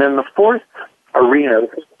 and then the fourth arena, the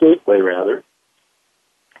fourth gateway rather,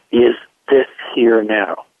 is this here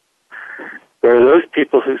now. There are those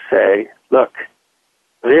people who say, look,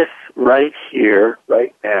 this right here,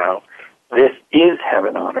 right now, this is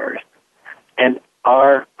heaven on earth. And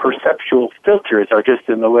our perceptual filters are just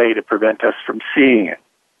in the way to prevent us from seeing it.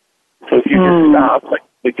 So if you just stop, like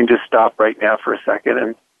we can just stop right now for a second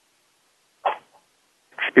and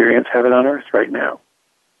experience heaven on earth right now.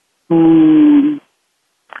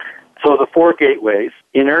 So the four gateways,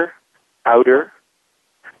 inner, outer,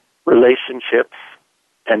 relationships,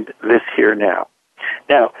 and this here now.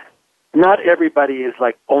 Now, not everybody is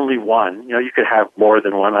like only one. You could have more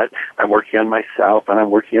than one. I'm working on myself, and I'm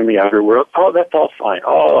working on the outer world. Oh, that's all fine.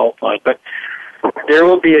 All fine. But there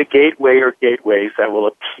will be a gateway or gateways that will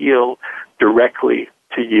appeal directly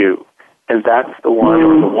to you. And that's the one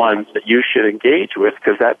or the ones that you should engage with,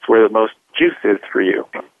 because that's where the most juice is for you.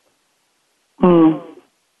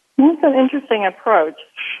 That's an interesting approach.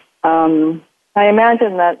 I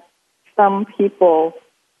imagine that some people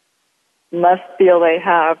must feel they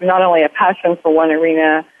have not only a passion for one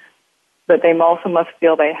arena, but they also must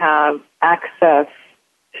feel they have access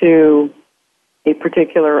to a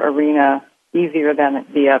particular arena easier than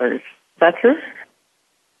the others. Is that true?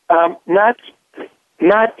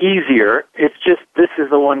 Not easier. It's just, this is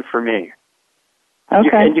the one for me.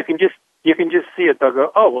 Okay. You can just see it. They'll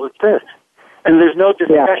go, oh, well, it's this. And there's no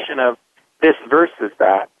discussion of this versus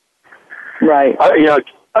that. Right.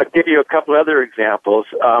 I'll give you a couple other examples.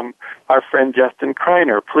 Our friend Justin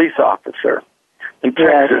Kreiner, police officer in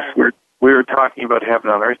Texas, we were talking about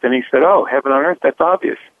heaven on earth, and he said, oh, heaven on earth, that's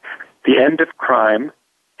obvious. The end of crime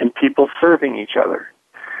and people serving each other.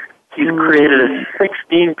 He's created a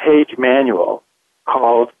 16-page manual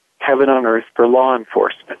called Heaven on Earth for Law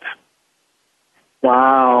Enforcement.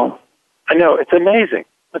 Wow. I know, it's amazing.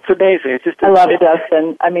 It's amazing. I love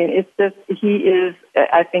Justin. I mean, he is,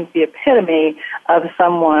 I think, the epitome of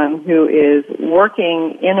someone who is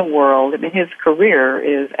working in a world, his career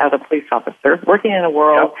is as a police officer, working in a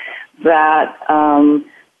world that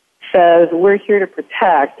says we're here to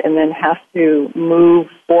protect and then has to move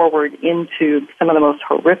forward into some of the most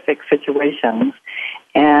horrific situations,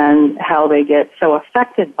 and how they get so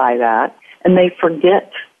affected by that, and they forget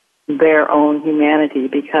their own humanity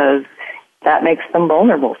because that makes them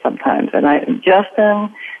vulnerable sometimes. And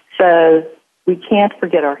Justin says we can't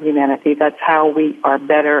forget our humanity. That's how we are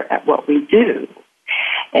better at what we do.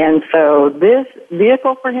 And so this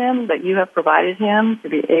vehicle for him that you have provided him to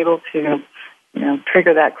be able to,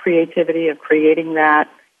 trigger that creativity of creating that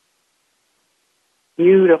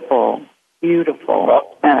beautiful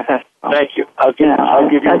manifesto. Thank you. I'll give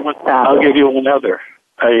you one other.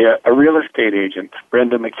 a real estate agent,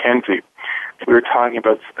 Brenda McKenzie. We were talking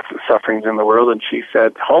about the sufferings in the world, and she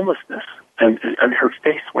said homelessness, and her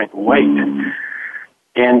face went white.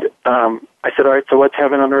 And I said, all right, so what's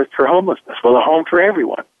heaven on earth for homelessness? Well, a home for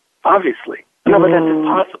everyone, obviously. No, but that's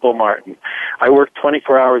impossible, Martin. I work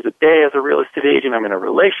 24 hours a day as a real estate agent. I'm in a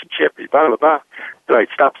relationship, blah, blah, blah. All right,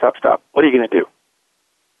 stop. What are you going to do?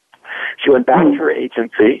 She went back to her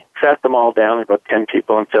agency, sat them all down, about 10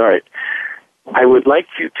 people, and said, all right, I would like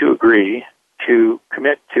you to agree to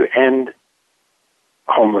commit to end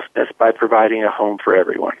homelessness by providing a home for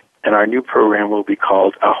everyone. And our new program will be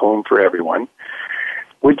called A Home for Everyone.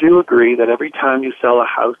 Would you agree that every time you sell a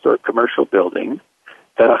house or a commercial building,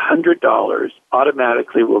 that $100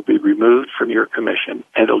 automatically will be removed from your commission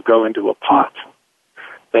and it'll go into a pot?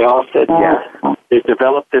 They all said yes. They've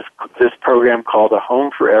developed this program called A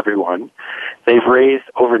Home for Everyone. They've raised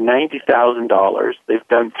over $90,000. They've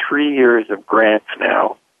done 3 years of grants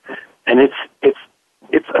now, and it's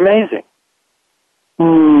amazing.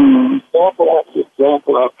 Example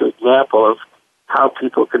after example of how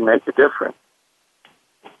people can make a difference.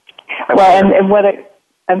 Well, and what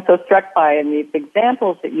I'm so struck by in these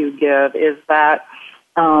examples that you give is that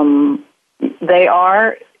they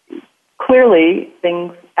are clearly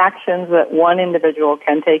actions that one individual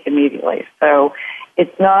can take immediately. So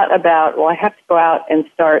it's not about, well, I have to go out and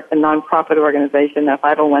start a nonprofit organization, a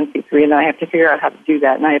 501c3, and I have to figure out how to do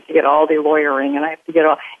that, and I have to get all the lawyering, and I have to get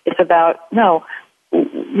all. It's about, no,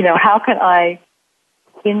 how can I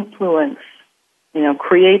influence,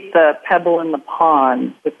 create the pebble in the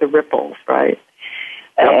pond with the ripples, right?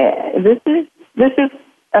 This is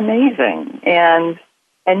amazing, and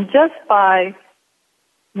just by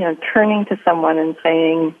turning to someone and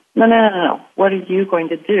saying, no, what are you going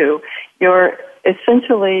to do? You're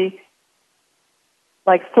essentially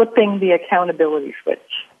like flipping the accountability switch,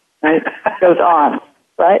 right? It goes on,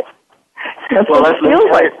 right? That's well, what it feels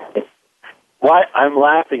like. Why I'm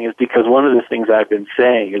laughing is because one of the things I've been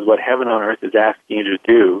saying is what Heaven on Earth is asking you to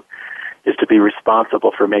do is to be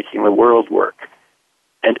responsible for making the world work.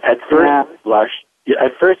 And at first blush,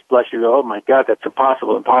 you go, oh my God, that's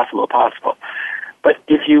impossible. But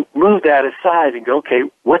if you move that aside and go, okay,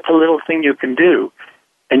 what's a little thing you can do?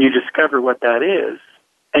 And you discover what that is,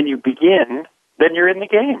 and you begin, then you're in the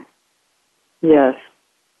game. Yes.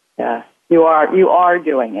 Yeah. You are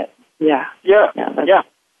doing it. Yeah. Yeah.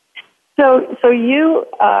 So you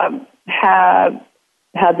have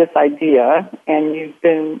had this idea, and you've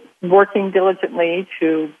been working diligently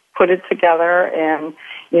to put it together, and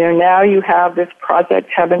now you have this project,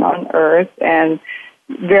 Heaven on Earth, and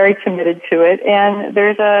very committed to it. And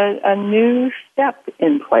there's a new step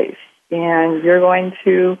in place, and you're going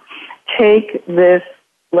to take this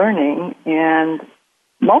learning and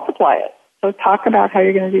multiply it. So talk about how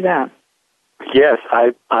you're going to do that. Yes,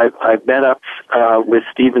 I've met up with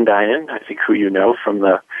Stephen Dinan, I think who you know from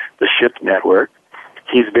the SHIP network.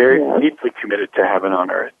 He's very deeply committed to Heaven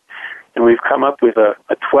on Earth. And we've come up with a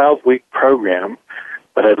 12-week program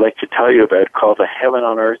that I'd like to tell you about called the Heaven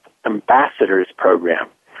on Earth Ambassadors Program.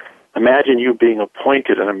 Imagine you being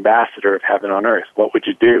appointed an ambassador of Heaven on Earth. What would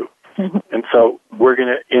you do? And so we're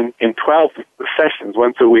going to, in 12 sessions,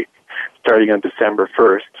 once a week, starting on December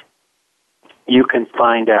 1st, you can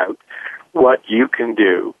find out what you can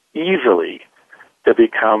do easily to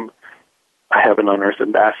become a Heaven on Earth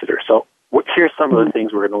ambassador. So here's some of the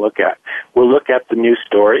things we're going to look at. We'll look at the new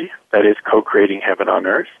story, that is co-creating Heaven on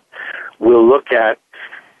Earth. We'll look at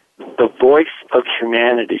the voice of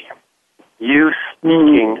humanity, you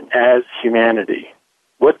speaking as humanity.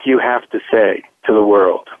 What do you have to say to the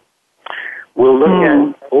world? We'll look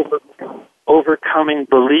at overcoming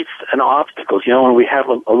beliefs and obstacles. When we have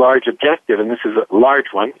a large objective, and this is a large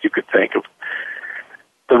one, you could think of,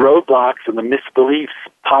 the roadblocks and the misbeliefs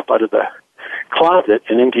pop out of the closet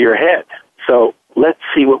and into your head. So let's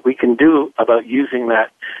see what we can do about using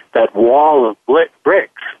that wall of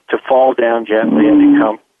bricks to fall down gently and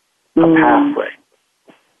become a pathway.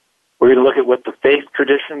 We're going to look at what the faith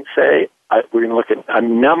traditions say. We're going to look at a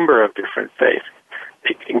number of different faiths.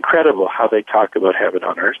 It's incredible how they talk about Heaven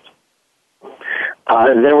on Earth.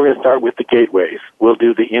 And then we're going to start with the gateways. We'll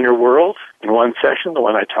do the inner world in one session, the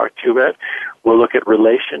one I talked to you about. We'll look at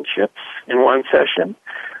relationships in one session.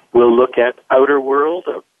 We'll look at outer world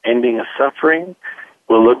of ending a suffering.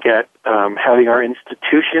 We'll look at having our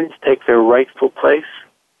institutions take their rightful place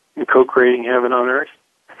in co-creating Heaven on Earth.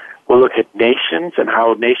 We'll look at nations and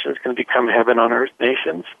how nations can become Heaven on Earth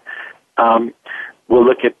nations. We'll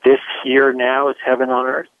look at this here now as Heaven on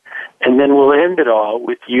Earth. And then we'll end it all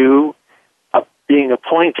with you being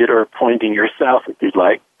appointed, or appointing yourself, if you'd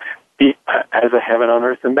like, be as a Heaven on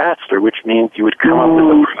Earth ambassador, which means you would come up with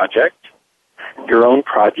a project, your own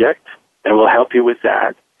project, and we'll help you with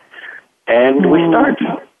that. And we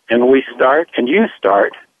start, and you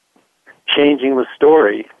start changing the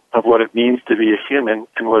story of what it means to be a human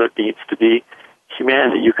and what it means to be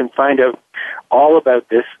humanity. You can find out all about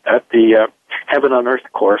this at the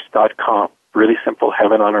heavenonearthcourse.com. Really simple,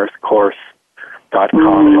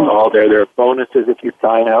 heavenonearthcourse.com. It's all there. There are bonuses if you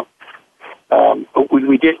sign up.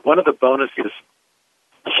 We did one of the bonuses,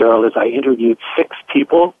 Cheryl, is I interviewed six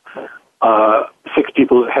people,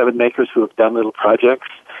 heaven makers who have done little projects,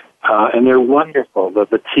 and they're wonderful.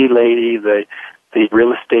 The tea lady, the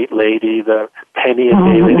real estate lady, the penny a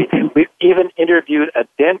day lady. We've even interviewed a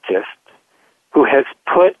dentist who has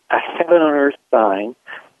put a Heaven on Earth sign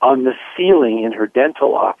on the ceiling in her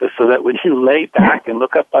dental office so that when you lay back and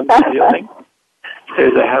look up on the ceiling,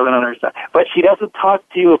 there's a Heaven on Earth sign. But she doesn't talk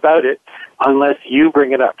to you about it unless you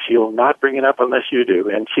bring it up. She will not bring it up unless you do.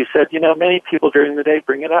 And she said, many people during the day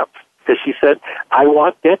bring it up because she said, I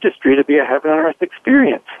want dentistry to be a Heaven on Earth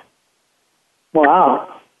experience. Wow.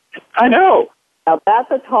 I know. Now that's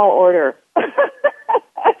a tall order.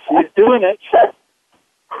 She's doing it.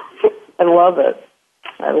 I love it.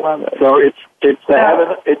 So it's the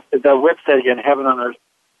website again,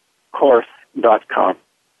 heavenonearthcourse.com.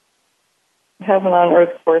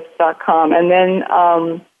 heavenonearthcourse.com. And then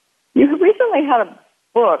you recently had a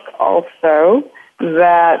book also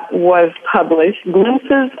that was published,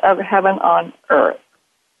 Glimpses of Heaven on Earth.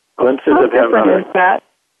 Glimpses of Heaven on Earth.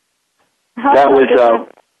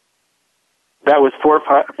 That was four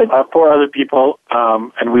other people,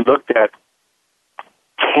 and we looked at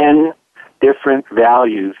 10 different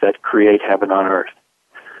values that create heaven on earth.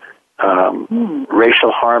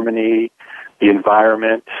 Racial harmony, the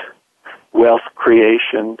environment, wealth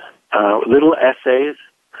creation, little essays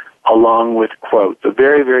along with quotes. A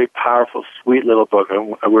very, very powerful, sweet little book,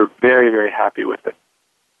 and we're very, very happy with it.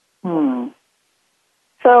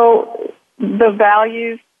 So the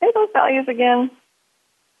values, say those values again.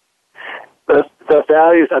 The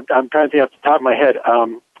values, I'm trying to think off the top of my head.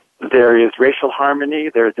 There is racial harmony,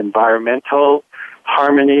 there's environmental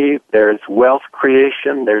harmony, there's wealth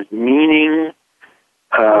creation, there's meaning,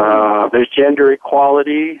 there's gender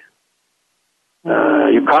equality.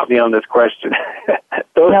 You caught me on this question.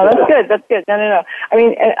 No, that's good. That's good. No. I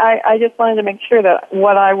mean, I just wanted to make sure that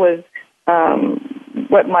what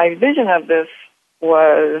my vision of this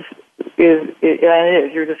is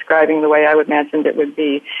you're describing the way I would imagine it would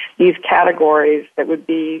be, these categories that would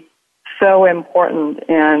be so important.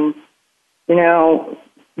 And,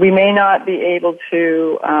 we may not be able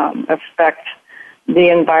to affect the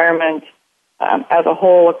environment as a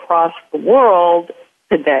whole across the world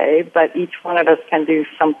today, but each one of us can do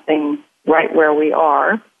something right where we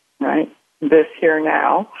are, right, this here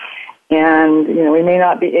now. And, we may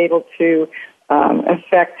not be able to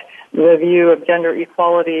affect the view of gender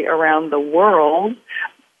equality around the world,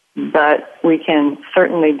 but we can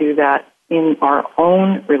certainly do that in our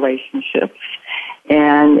own relationships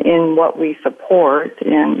and in what we support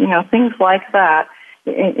and, things like that.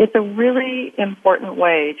 It's a really important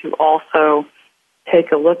way to also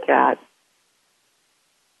take a look at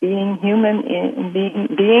being human in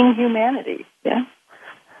being humanity. Yeah,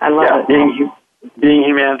 I love it. Being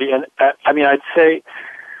humanity, and I'd say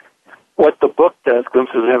what the book does,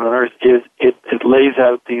 Glimpses of Heaven on Earth, is it lays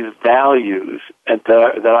out these values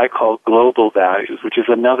that I call global values, which is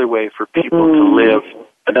another way for people to live,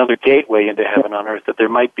 another gateway into heaven on earth. That there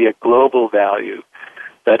might be a global value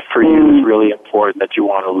that for you is really important, that you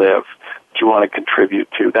want to live, that you want to contribute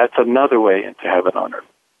to. That's another way into heaven on earth.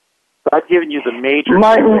 So I've given you the major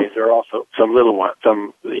ways. There are also some little ones,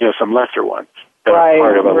 some lesser ones that are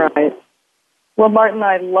part of it. Right. Well, Martin,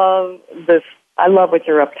 I love this. I love what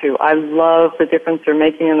you're up to. I love the difference you're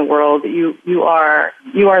making in the world. You are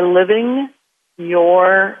living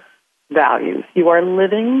your values. You are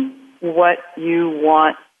living what you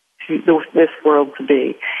want this world to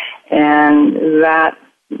be, and that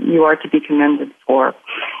you are to be commended for.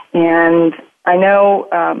 And I know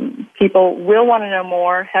people will want to know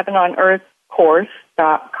more.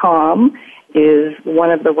 heavenonearthcourse.com is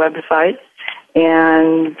one of the websites,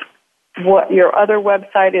 and what your other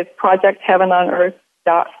website is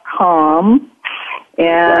projectheavenonearth.com.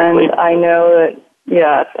 And exactly. I know that,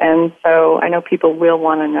 yes, and so I know people will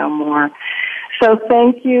want to know more. So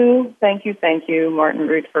thank you, Martin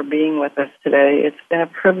Rutte, for being with us today. It's been a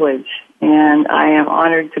privilege, and I am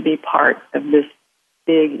honored to be part of this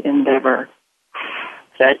big endeavor.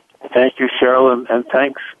 Thank you, Cheryl, and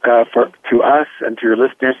thanks to us and to your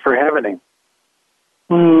listeners for having me.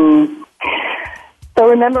 So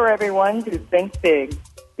remember, everyone, to think big,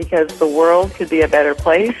 because the world could be a better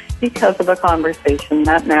place because of a conversation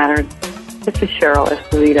that mattered. This is Cheryl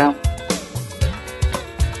Esposito.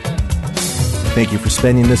 Thank you for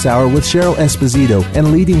spending this hour with Cheryl Esposito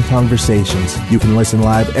and Leading Conversations. You can listen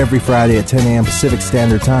live every Friday at 10 a.m. Pacific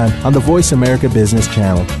Standard Time on the Voice America Business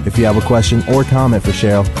Channel. If you have a question or comment for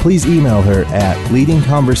Cheryl, please email her at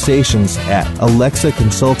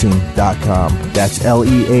leadingconversations@alexaconsulting.com. That's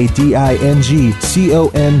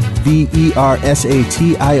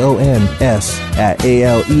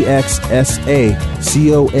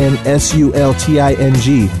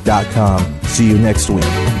See you next week.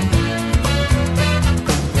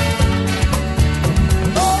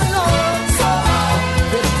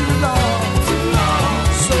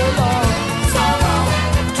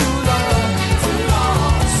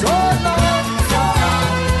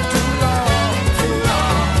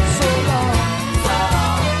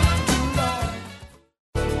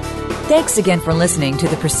 Thanks again for listening to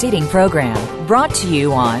the preceding program, brought to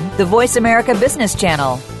you on the Voice America Business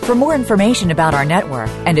Channel. For more information about our network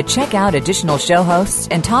and to check out additional show hosts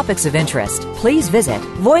and topics of interest, please visit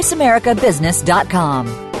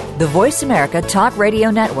voiceamericabusiness.com. The Voice America Talk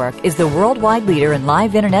Radio Network is the worldwide leader in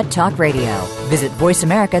live Internet talk radio. Visit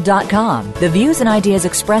voiceamerica.com. The views and ideas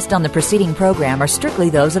expressed on the preceding program are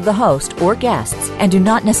strictly those of the host or guests and do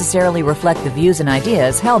not necessarily reflect the views and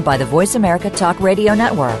ideas held by the Voice America Talk Radio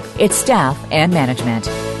Network, its staff, and management.